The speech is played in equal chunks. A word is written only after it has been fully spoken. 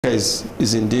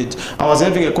is indeed. I was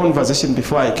having a conversation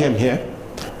before I came here,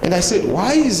 and I said,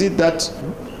 why is it that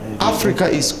Africa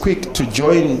is quick to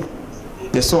join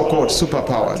the so-called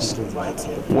superpowers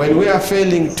when we are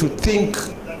failing to think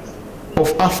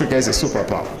of Africa as a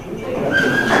superpower?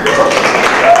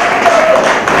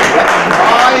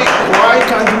 Why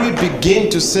can't we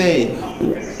begin to say,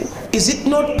 is it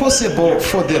not possible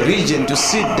for the region to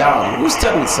sit down? We'll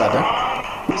start with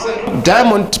Sada.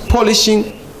 Diamond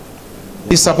polishing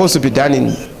is supposed to be done in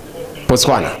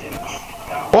Botswana.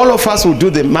 All of us will do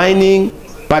the mining,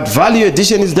 but value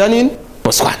addition is done in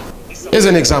Botswana. As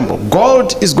an example,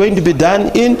 gold is going to be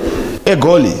done in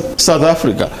Egoli, South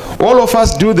Africa. All of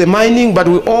us do the mining, but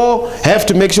we all have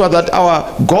to make sure that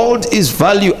our gold is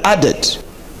value added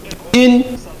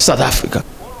in South Africa.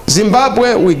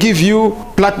 Zimbabwe, we give you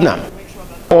platinum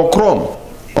or chrome,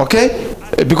 okay?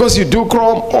 Because you do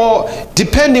chrome, or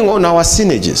depending on our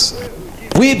synergies.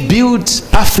 We build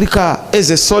Africa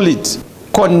as a solid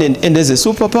continent and as a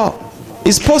superpower.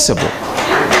 It's possible.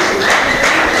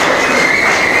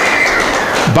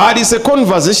 But it's a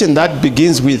conversation that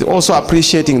begins with also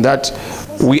appreciating that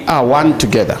we are one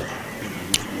together.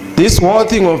 This whole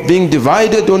thing of being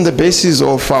divided on the basis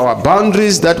of our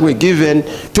boundaries that were given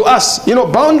to us. You know,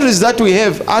 boundaries that we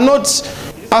have are not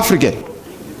African.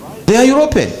 They are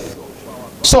European.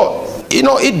 So, you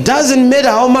know, it doesn't matter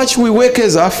how much we work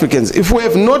as Africans. If we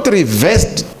have not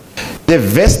reversed the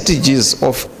vestiges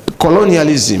of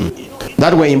colonialism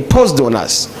that were imposed on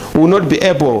us, we will not be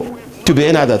able to be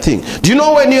another thing. Do you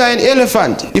know when you are an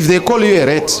elephant, if they call you a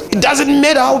rat, it doesn't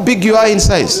matter how big you are in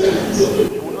size.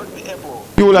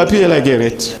 You will appear like a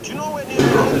rat.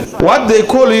 What they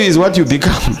call you is what you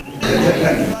become.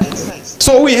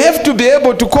 So we have to be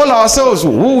able to call ourselves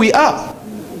who we are.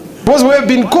 Because we have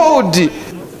been called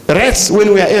rats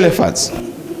when we are elephants.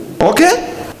 Okay?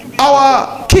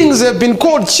 Our kings have been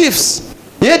called chiefs.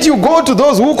 Yet you go to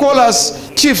those who call us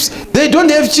chiefs. They don't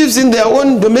have chiefs in their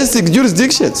own domestic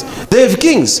jurisdictions. They have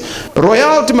kings.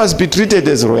 Royalty must be treated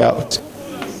as royalty.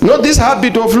 Not this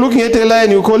habit of looking at a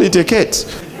lion, you call it a cat.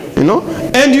 You know?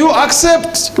 And you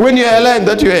accept when you are a lion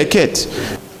that you are a cat.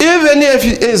 Even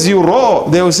if as you roar,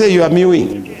 they will say you are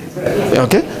mewing.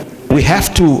 Okay? We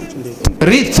have to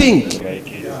rethink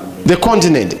the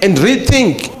continent and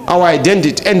rethink our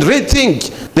identity and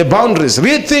rethink the boundaries,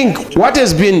 rethink what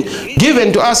has been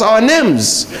given to us, our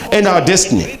names and our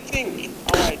destiny.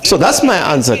 So that's my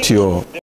answer to your